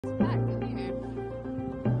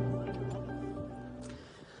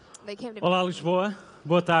they came to Olá, Lisboa.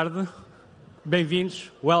 Boa tarde. Bem-vindos.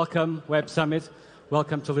 Welcome, Web Summit.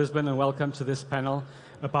 Welcome to Lisbon and welcome to this panel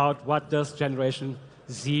about what does Generation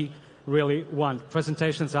Z really want.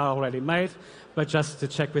 Presentations are already made, but just to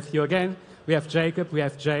check with you again, we have Jacob, we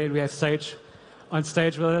have Jay, and we have Sage on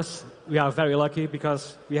stage with us. We are very lucky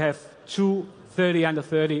because we have two 30 under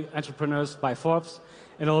 30 entrepreneurs by Forbes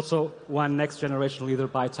and also one next generation leader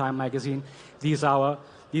by Time Magazine. These are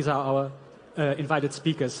our invited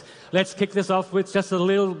speakers. Let's kick this off with just a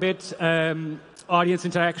little bit audience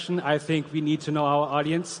interaction. I think we need to know our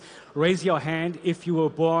audience. Raise your hand if you were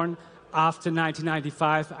born after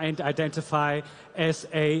 1995 and identify as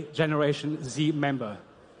a Generation Z member.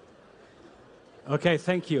 Okay,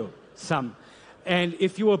 thank you. Some. And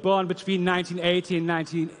if you were born between 1980 and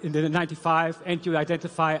 1995 and you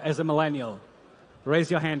identify as a millennial,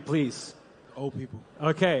 raise your hand, please. Old people.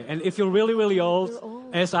 Okay, and if you're really, really old,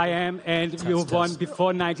 as I am, and you were born before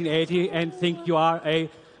 1980 and think you are a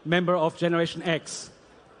member of Generation X.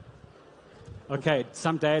 Okay,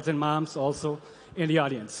 some dads and moms also in the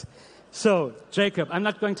audience. So, Jacob, I'm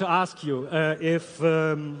not going to ask you if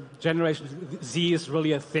Generation Z is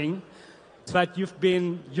really a thing, but you've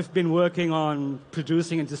been working on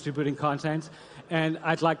producing and distributing content, and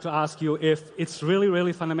I'd like to ask you if it's really,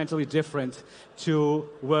 really fundamentally different to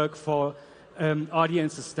work for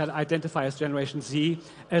audiences that identify as Generation Z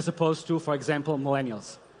as opposed to, for example,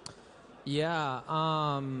 millennials. Yeah,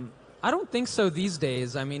 I don't think so these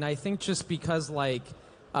days. I mean, I think just because, like,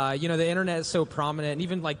 the internet is so prominent, and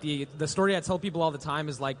even, like, the story I tell people all the time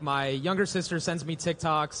is, like, my younger sister sends me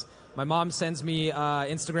TikToks, my mom sends me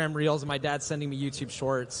Instagram Reels, and my dad's sending me YouTube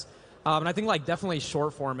Shorts. And I think, like, definitely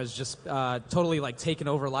short form has just totally, like, taken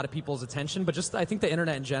over a lot of people's attention. But just I think the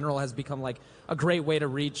internet in general has become, like, a great way to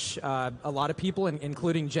reach a lot of people,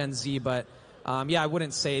 including Gen Z. But yeah, I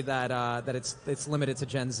wouldn't say that that it's limited to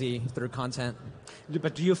Gen Z through content.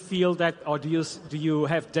 But do you feel that, or do you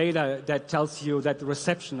have data that tells you that the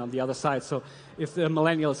reception on the other side? So if the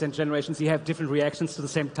millennials and Generation Z have different reactions to the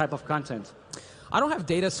same type of content? I don't have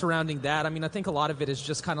data surrounding that. I mean, I think a lot of it is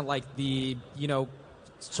just kind of like the,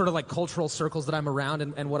 sort of like cultural circles that I'm around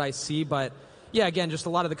and what I see. But yeah, again, just a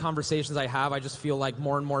lot of the conversations I have, I just feel like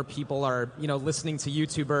more and more people are, listening to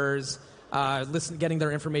YouTubers, getting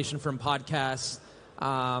their information from podcasts.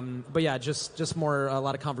 But yeah, just more, a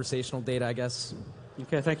lot of conversational data, I guess.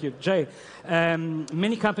 Okay, thank you. Jay,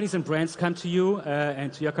 many companies and brands come to you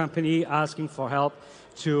and to your company asking for help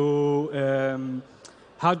to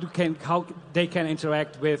how they can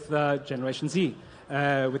interact with Generation Z.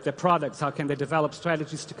 With their products, how can they develop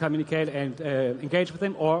strategies to communicate and engage with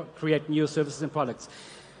them or create new services and products?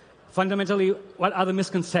 Fundamentally, what are the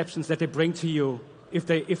misconceptions that they bring to you,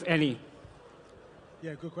 if any?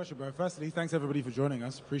 Yeah, good question, bro. Firstly, thanks everybody for joining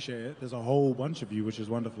us. Appreciate it. There's a whole bunch of you, which is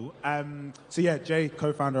wonderful. So yeah, Jay,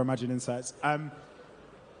 co-founder of Imagine Insights.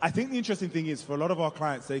 I think the interesting thing is for a lot of our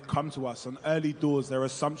clients, they come to us on early doors. Their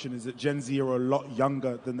assumption is that Gen Z are a lot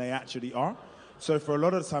younger than they actually are. So for a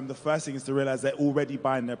lot of the time, the first thing is to realize they're already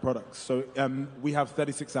buying their products. So we have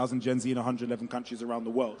 36,000 Gen Z in 111 countries around the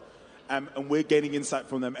world. And we're gaining insight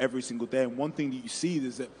from them every single day. And one thing that you see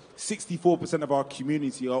is that 64% of our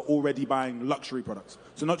community are already buying luxury products.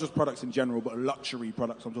 So not just products in general, but luxury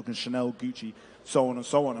products. I'm talking Chanel, Gucci, so on and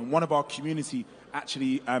so on. And one of our community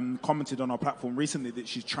actually commented on our platform recently that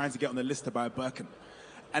she's trying to get on the list to buy a Birkin.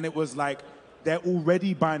 And it was like, they're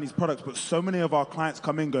already buying these products, but so many of our clients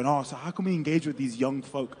come in going, so how can we engage with these young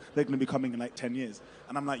folk? They're going to be coming in like 10 years.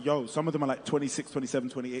 And I'm like, some of them are like 26,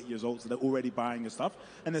 27, 28 years old, so they're already buying your stuff.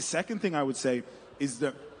 And the second thing I would say is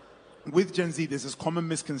that with Gen Z, there's this common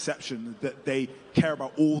misconception that they care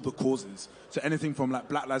about all the causes. So anything from like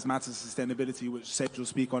Black Lives Matter, sustainability, which Seth will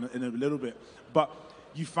speak on in a little bit. But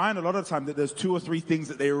you find a lot of the time that there's 2 or 3 things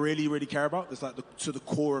that they really, really care about. That's like to the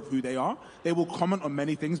core of who they are. They will comment on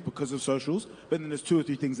many things because of socials, but then there's 2 or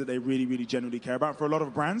 3 things that they really, really genuinely care about. For a lot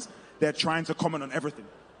of brands, they're trying to comment on everything.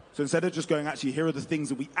 So instead of just going, actually, here are the things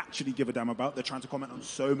that we actually give a damn about, they're trying to comment on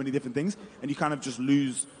so many different things, and you kind of just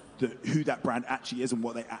lose who that brand actually is and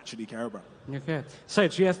what they actually care about. Okay.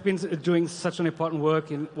 Sage, you have been doing such an important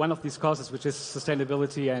work in one of these causes, which is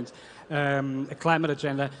sustainability and a climate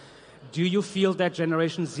agenda. Do you feel that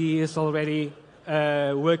Generation Z is already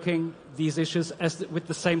working these issues with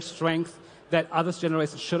the same strength that other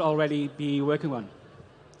generations should already be working on?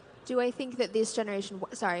 Do I think that this generation...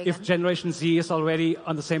 Sorry, again. If Generation Z is already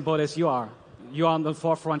on the same boat as you are on the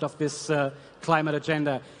forefront of this climate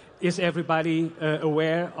agenda, is everybody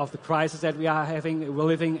aware of the crisis that we're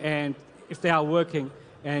living, and if they are working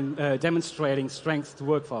and demonstrating strength to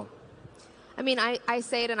work for? I mean, I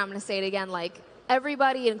say it and I'm going to say it again, like,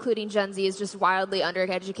 everybody, including Gen Z, is just wildly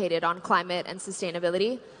undereducated on climate and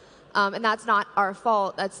sustainability. And that's not our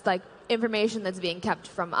fault. That's like information that's being kept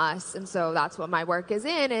from us. And so that's what my work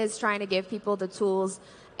is trying to give people the tools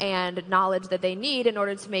and knowledge that they need in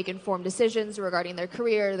order to make informed decisions regarding their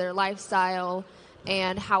career, their lifestyle,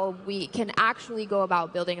 and how we can actually go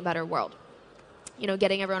about building a better world. You know,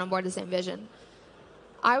 getting everyone on board the same vision.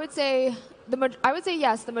 I would say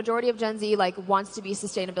yes, the majority of Gen Z like wants to be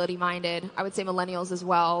sustainability minded. I would say millennials as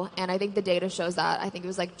well, and I think the data shows that. I think it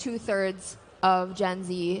was like 2/3 of Gen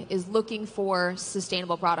Z is looking for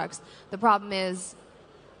sustainable products. The problem is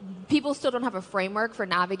people still don't have a framework for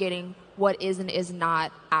navigating what is and is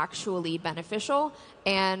not actually beneficial,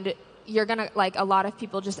 and you're gonna like a lot of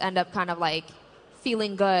people just end up kind of like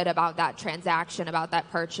feeling good about that transaction, about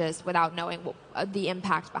that purchase, without knowing the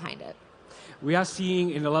impact behind it. We are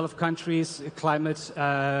seeing in a lot of countries climate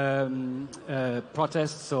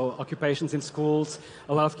protests, so occupations in schools,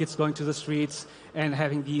 a lot of kids going to the streets and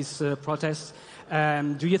having these protests.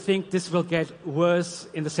 Do you think this will get worse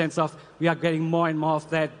in the sense of we are getting more and more of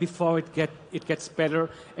that before it gets better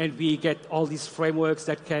and we get all these frameworks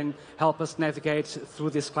that can help us navigate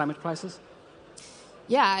through this climate crisis?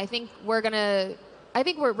 Yeah, I think we're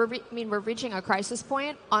reaching a crisis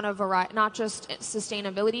point on a variety, not just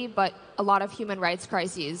sustainability, but a lot of human rights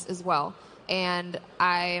crises as well. And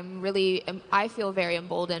I feel very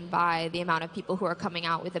emboldened by the amount of people who are coming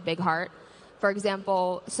out with a big heart. For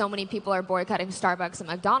example, so many people are boycotting Starbucks and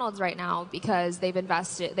McDonald's right now because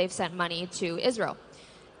they've sent money to Israel.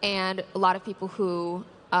 And a lot of people who,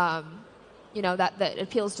 that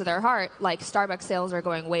appeals to their heart, like Starbucks sales are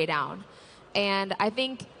going way down. And I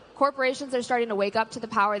think corporations are starting to wake up to the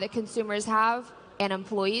power that consumers have and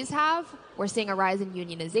employees have. We're seeing a rise in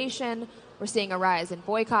unionization. We're seeing a rise in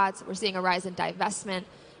boycotts. We're seeing a rise in divestment.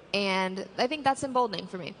 And I think that's emboldening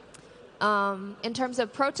for me. In terms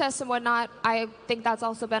of protests and whatnot, I think that's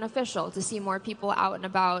also beneficial to see more people out and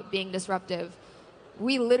about being disruptive.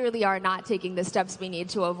 We literally are not taking the steps we need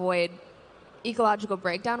to avoid ecological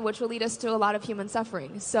breakdown, which will lead us to a lot of human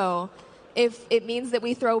suffering. So if it means that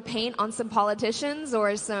we throw paint on some politicians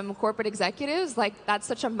or some corporate executives, like that's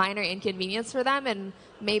such a minor inconvenience for them, and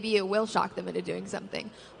maybe it will shock them into doing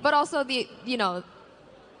something. But also I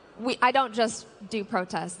don't just do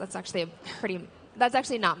protests. That's actually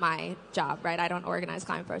not my job, right? I don't organize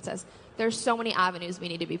climate protests. There's so many avenues we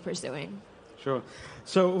need to be pursuing. Sure.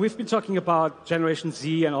 So we've been talking about Generation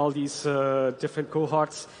Z and all these different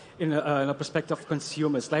cohorts in a perspective of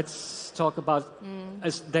consumers. Let's talk about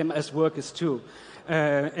them as workers too.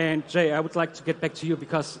 And Jay, I would like to get back to you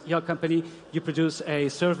because your company, you produce a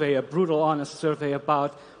survey, a brutal, honest survey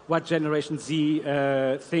about what Generation Z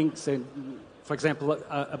thinks, and, for example,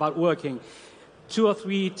 about working. 2 or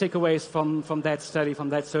 3 takeaways from that study, from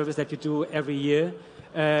that service that you do every year,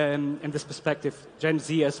 in this perspective, Gen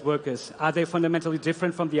Z as workers. Are they fundamentally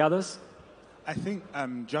different from the others? I think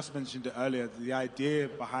Just mentioned it earlier, the idea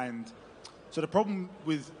behind... So the problem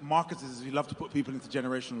with marketers is we love to put people into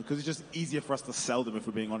generational because it's just easier for us to sell them, if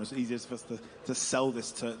we're being honest. It's easier for us to sell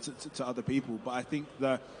this to other people. But I think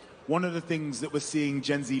that one of the things that we're seeing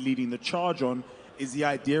Gen Z leading the charge on is the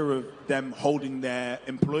idea of them holding their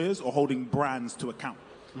employers or holding brands to account.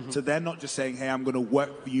 Mm-hmm. So they're not just saying, hey, I'm going to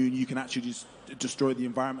work for you and you can actually just destroy the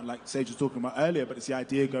environment like Sage was talking about earlier, but it's the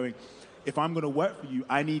idea going, if I'm going to work for you,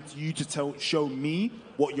 I need you to show me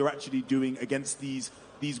what you're actually doing against these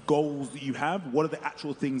goals that you have. What are the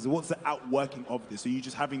actual things? What's the outworking of this? Are you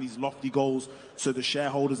just having these lofty goals so the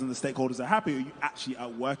shareholders and the stakeholders are happy, or are you actually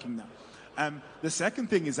outworking them? The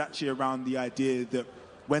second thing is actually around the idea that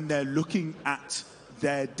when they're looking at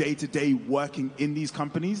their day-to-day working in these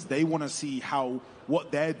companies, they want to see how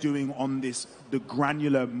what they're doing on the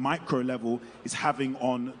granular micro level is having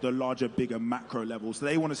on the larger, bigger macro level. So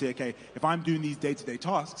they want to say, okay, if I'm doing these day-to-day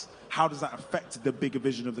tasks, how does that affect the bigger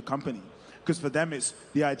vision of the company? Because for them, it's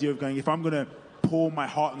the idea of going, if I'm going to pour my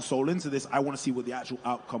heart and soul into this, I want to see what the actual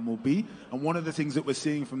outcome will be. And one of the things that we're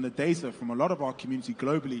seeing from the data from a lot of our community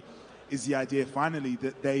globally is the idea, finally,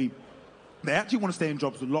 that they actually want to stay in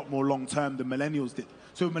jobs a lot more long-term than millennials did.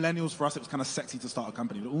 So millennials, for us, it was kind of sexy to start a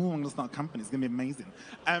company. Like, oh, I'm going to start a company. It's going to be amazing.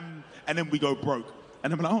 And then we go broke.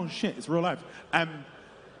 And then we're like, oh, shit, it's real life.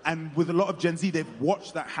 And with a lot of Gen Z, they've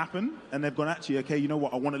watched that happen. And they've gone, actually, okay, you know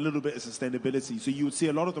what? I want a little bit of sustainability. So you would see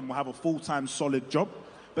a lot of them will have a full-time, solid job.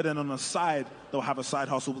 But then on the side, they'll have a side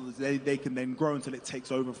hustle that they can then grow until it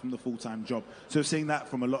takes over from the full-time job. So seeing that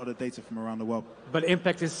from a lot of the data from around the world. But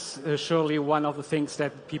impact is surely one of the things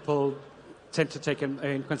that people tend to take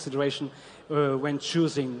in consideration when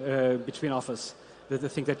choosing between offers. The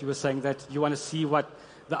thing that you were saying, that you want to see what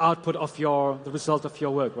the output of the result of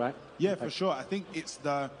your work, right? Yeah, for sure. I think it's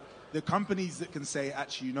the companies that can say,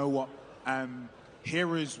 actually, you know what,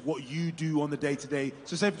 here is what you do on the day-to-day.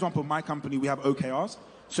 So say, for example, my company, we have OKRs.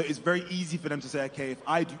 So it's very easy for them to say, okay, if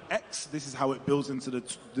I do X, this is how it builds into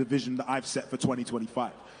the vision that I've set for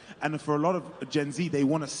 2025. And for a lot of Gen Z, they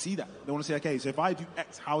want to see that. They want to say, okay, so if I do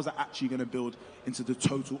X, how is that actually going to build into the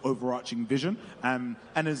total overarching vision? And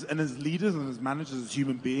as leaders and as managers, as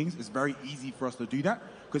human beings, it's very easy for us to do that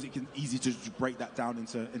because it can easy to break that down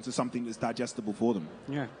into something that's digestible for them.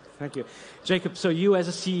 Yeah, thank you. Jacob, so you as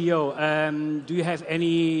a CEO, do you have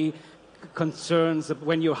any concerns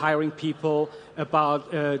when you're hiring people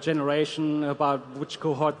about generation, about which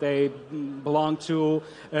cohort they belong to,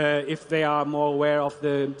 if they are more aware of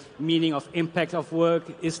the meaning of impact of work?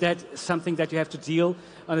 Is that something that you have to deal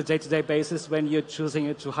on a day-to-day basis when you're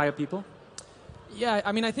choosing to hire people? Yeah,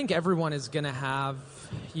 I mean, I think everyone is going to have,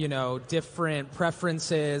 different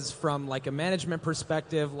preferences from like a management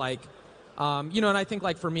perspective, like, and I think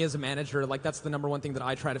like for me as a manager, like that's the number one thing that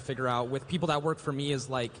I try to figure out with people that work for me is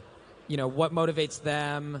like, what motivates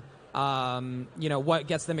them, what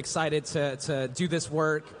gets them excited to do this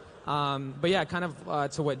work. But yeah, kind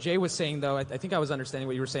of to what Jay was saying, though, I think I was understanding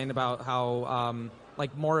what you were saying about how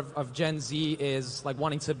like more of Gen Z is like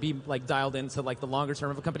wanting to be like dialed into like the longer term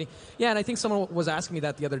of a company. Yeah, and I think someone was asking me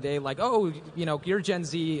that the other day, like, oh, you're Gen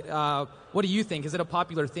Z. What do you think? Is it a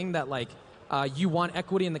popular thing that like you want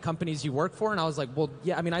equity in the companies you work for? And I was like, well,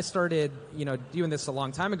 yeah, I mean, I started, doing this a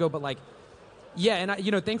long time ago, but like, yeah,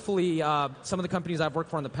 and thankfully, some of the companies I've worked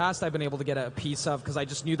for in the past, I've been able to get a piece of because I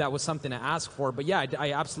just knew that was something to ask for. But yeah,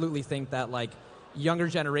 I absolutely think that like younger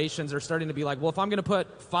generations are starting to be like, well, if I'm going to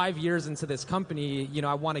put 5 years into this company,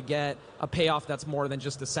 I want to get a payoff that's more than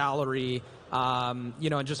just a salary,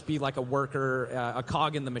 and just be like a worker, a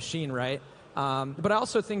cog in the machine, right? But I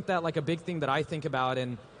also think that like a big thing that I think about,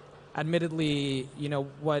 and admittedly,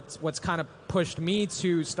 what's kind of pushed me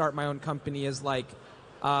to start my own company is like,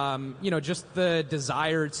 just the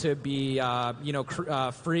desire to be,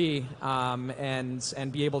 free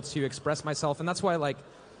and be able to express myself. And that's why, like,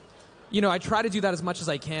 I try to do that as much as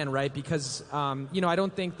I can, right? Because, I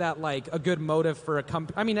don't think that, like, a good motive for a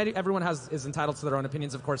company... I mean, everyone is entitled to their own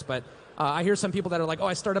opinions, of course, but I hear some people that are like, oh,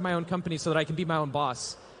 I started my own company so that I can be my own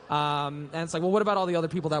boss. And it's like, well, what about all the other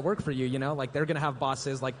people that work for you, Like, they're going to have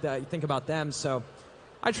bosses. Like, think about them. So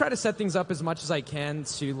I try to set things up as much as I can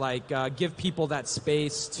to like give people that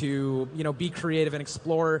space to be creative and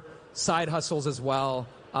explore side hustles as well,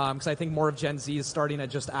 because I think more of Gen Z is starting to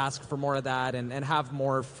just ask for more of that and have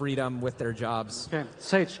more freedom with their jobs. Okay,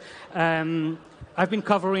 Sage, I've been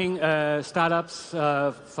covering startups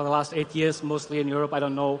for the last 8 years, mostly in Europe. I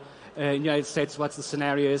don't know in the United States what the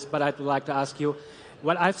scenario is, but I'd like to ask you.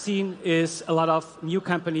 What I've seen is a lot of new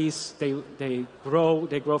companies. They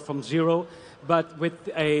grow from zero, but with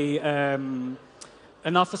an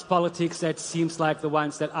office politics that seems like the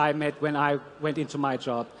ones that I met when I went into my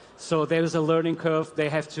job. So there is a learning curve. They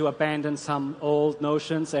have to abandon some old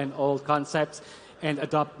notions and old concepts and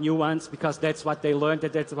adopt new ones because that's what they learned.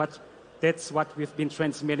 That's what we've been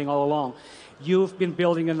transmitting all along. You've been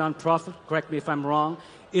building a nonprofit. Correct me if I'm wrong.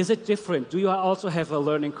 Is it different? Do you also have a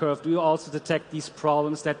learning curve? Do you also detect these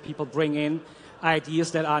problems that people bring in?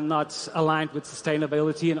 Ideas that are not aligned with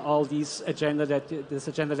sustainability and all this agenda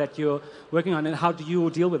that you're working on, and how do you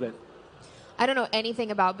deal with it? I don't know anything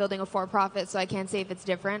about building a for-profit, so I can't say if it's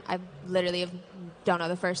different. I literally don't know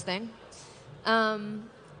the first thing.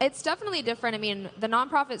 It's definitely different. I mean, the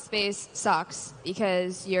nonprofit space sucks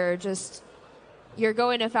because you're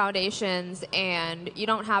going to foundations and you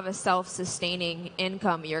don't have a self-sustaining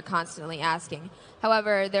income you're constantly asking.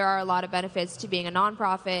 However, there are a lot of benefits to being a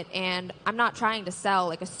nonprofit, and I'm not trying to sell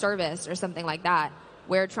like a service or something like that.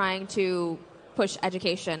 We're trying to push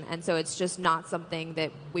education, and so it's just not something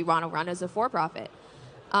that we want to run as a for-profit.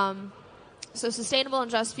 So Sustainable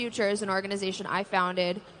and Just Future is an organization I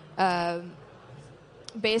founded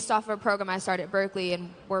based off of a program I started at Berkeley,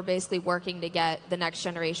 and we're basically working to get the next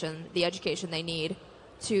generation the education they need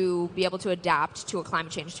to be able to adapt to a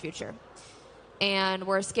climate change future. And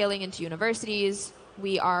we're scaling into universities.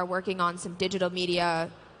 We are working on some digital media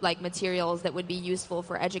like materials that would be useful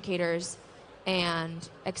for educators and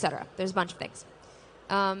etc. There's a bunch of things.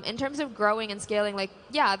 In terms of growing and scaling,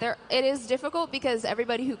 it is difficult because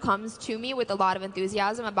everybody who comes to me with a lot of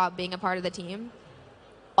enthusiasm about being a part of the team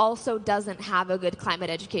also doesn't have a good climate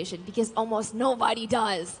education because almost nobody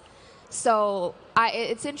does. So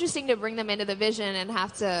it's interesting to bring them into the vision and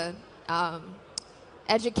have to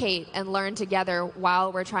educate and learn together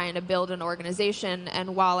while we're trying to build an organization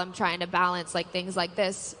and while I'm trying to balance like things like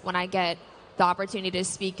this when I get the opportunity to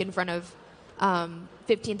speak in front of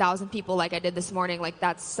 15,000 people like I did this morning, like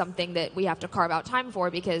that's something that we have to carve out time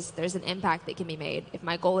for because there's an impact that can be made. If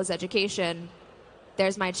my goal is education,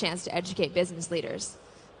 there's my chance to educate business leaders.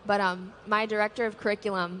 But my director of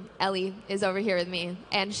curriculum, Ellie, is over here with me,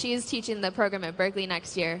 and she's teaching the program at Berkeley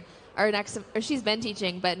next year, or she's been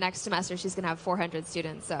teaching, but next semester she's going to have 400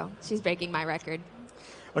 students, so she's breaking my record.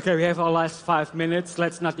 Okay, we have our last 5 minutes.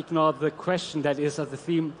 Let's not ignore the question that is the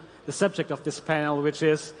theme, the subject of this panel, which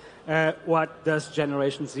is what does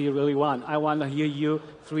Generation Z really want? I want to hear you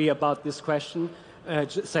three about this question.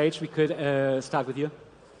 Sage, we could start with you.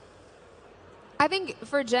 I think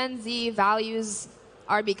for Gen Z, values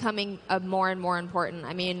are becoming more and more important.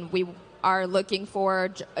 I mean, we are looking for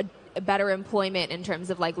a better employment in terms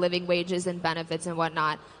of like living wages and benefits and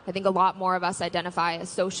whatnot. I think a lot more of us identify as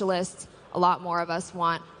socialists. A lot more of us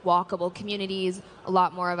want walkable communities. A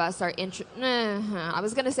lot more of us are interested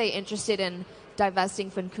in divesting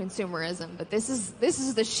from consumerism, but this is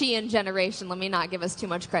the Shein generation. Let me not give us too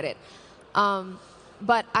much credit.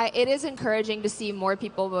 But it is encouraging to see more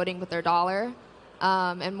people voting with their dollar,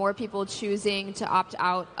 and more people choosing to opt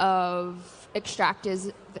out of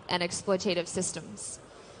extractive and exploitative systems.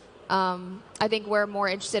 I think we're more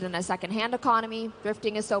interested in a secondhand economy.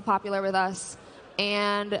 Thrifting is so popular with us.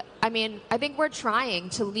 And I mean, I think we're trying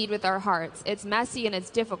to lead with our hearts. It's messy and it's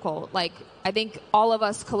difficult. Like, I think all of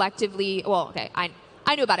us collectively, well, okay, I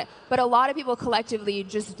knew about it, but a lot of people collectively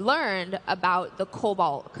just learned about the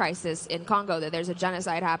cobalt crisis in Congo, that there's a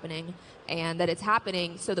genocide happening and that it's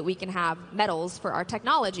happening so that we can have metals for our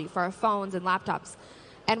technology, for our phones and laptops.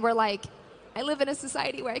 And we're like, I live in a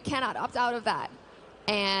society where I cannot opt out of that.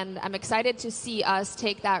 And I'm excited to see us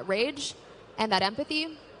take that rage and that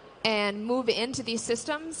empathy and move into these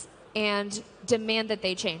systems and demand that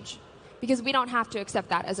they change. Because we don't have to accept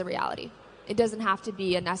that as a reality. It doesn't have to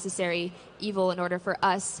be a necessary evil in order for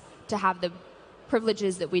us to have the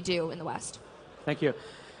privileges that we do in the West. Thank you.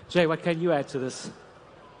 Jay, what can you add to this?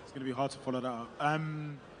 It's going to be hard to follow that up.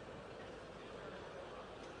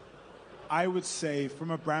 I would say,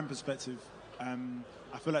 from a brand perspective, I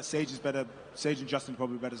feel like Sage and Justin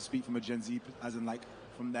probably better to speak from a Gen Z, as in like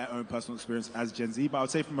from their own personal experience as Gen Z. But I would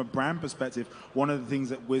say from a brand perspective, one of the things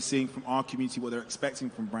that we're seeing from our community, what they're expecting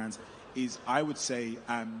from brands, is, I would say,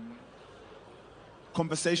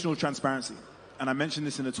 conversational transparency. And I mentioned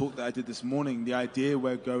this in a talk that I did this morning, the idea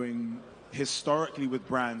we're going historically with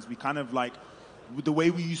brands, we kind of like, the way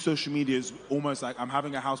we use social media is almost like I'm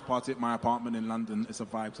having a house party at my apartment in London. It's a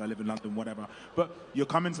vibe because I live in London, whatever. But you're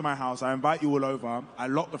coming to my house, I invite you all over, I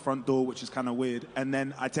lock the front door, which is kind of weird, and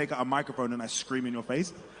then I take out a microphone and I scream in your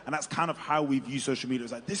face. And that's kind of how we view social media.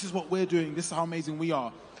 It's like, this is what we're doing, this is how amazing we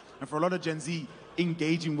are. And for a lot of Gen Z,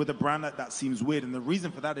 engaging with a brand like that seems weird. And the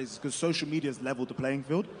reason for that is because social media has leveled the playing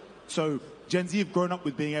field. So Gen Z have grown up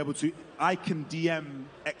with being able to, I can DM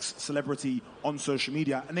X celebrity on social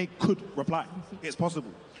media and they could reply. It's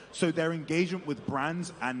possible. So their engagement with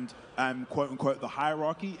brands and quote unquote the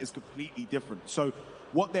hierarchy is completely different. So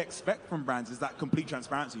what they expect from brands is that complete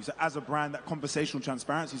transparency. So as a brand, that conversational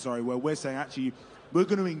transparency, where we're saying actually, we're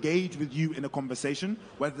going to engage with you in a conversation,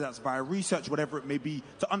 whether that's via research, whatever it may be,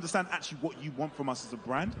 to understand actually what you want from us as a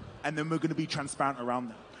brand, and then we're going to be transparent around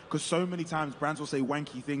that. Because so many times brands will say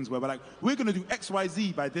wanky things where we're like, we're going to do X, Y,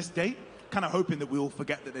 Z by this date, kind of hoping that we'll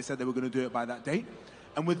forget that they said they were going to do it by that date.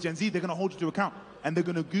 And with Gen Z, they're going to hold you to account, and they're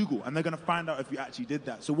going to Google, and they're going to find out if you actually did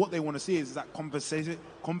that. So what they want to see is that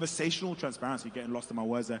conversational transparency, getting lost in my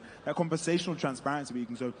words there, that conversational transparency where you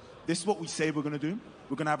can say, this is what we say we're going to do,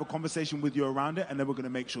 we're going to have a conversation with you around it, and then we're going to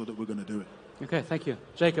make sure that we're going to do it. Okay, thank you.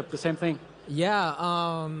 Jacob, the same thing? Yeah,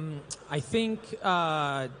 I think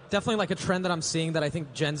definitely like a trend that I'm seeing that I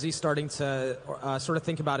think Gen Z starting to sort of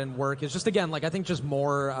think about in work is just, again, like I think just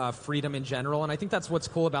more freedom in general. And I think that's what's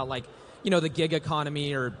cool about like, you know, the gig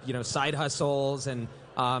economy or, you know, side hustles and,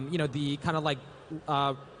 you know, the kind of like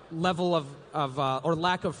level of or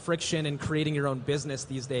lack of friction in creating your own business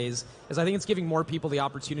these days is I think it's giving more people the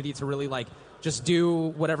opportunity to really like just do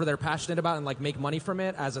whatever they're passionate about and like make money from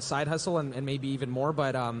it as a side hustle and maybe even more.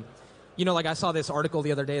 But, you know, like I saw this article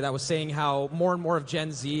the other day that was saying how more and more of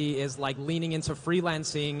Gen Z is like leaning into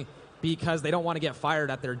freelancing because they don't want to get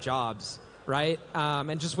fired at their jobs. Right?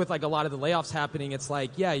 And just with like a lot of the layoffs happening, it's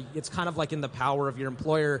like, yeah, it's kind of like in the power of your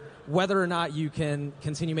employer, whether or not you can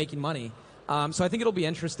continue making money. So I think it'll be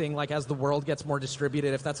interesting, like as the world gets more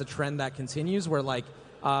distributed, if that's a trend that continues where like,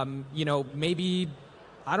 you know, maybe,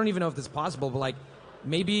 I don't even know if this is possible, but like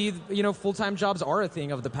maybe, you know, full-time jobs are a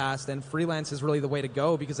thing of the past and freelance is really the way to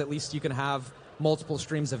go because at least you can have multiple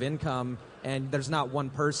streams of income and there's not one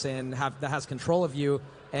person that has control of you.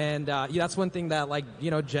 And that's one thing that like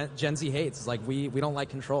Gen Z hates is like we don't like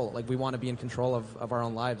control. Like we want to be in control of our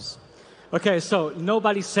own lives. Okay, so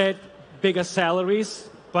nobody said bigger salaries,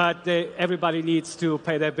 but everybody needs to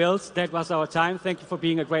pay their bills. That was our time. Thank you for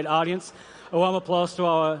being a great audience. A warm applause to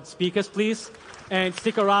our speakers, please. And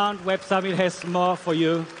stick around. Web Summit has more for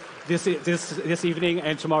you this evening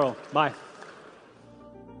and tomorrow. Bye.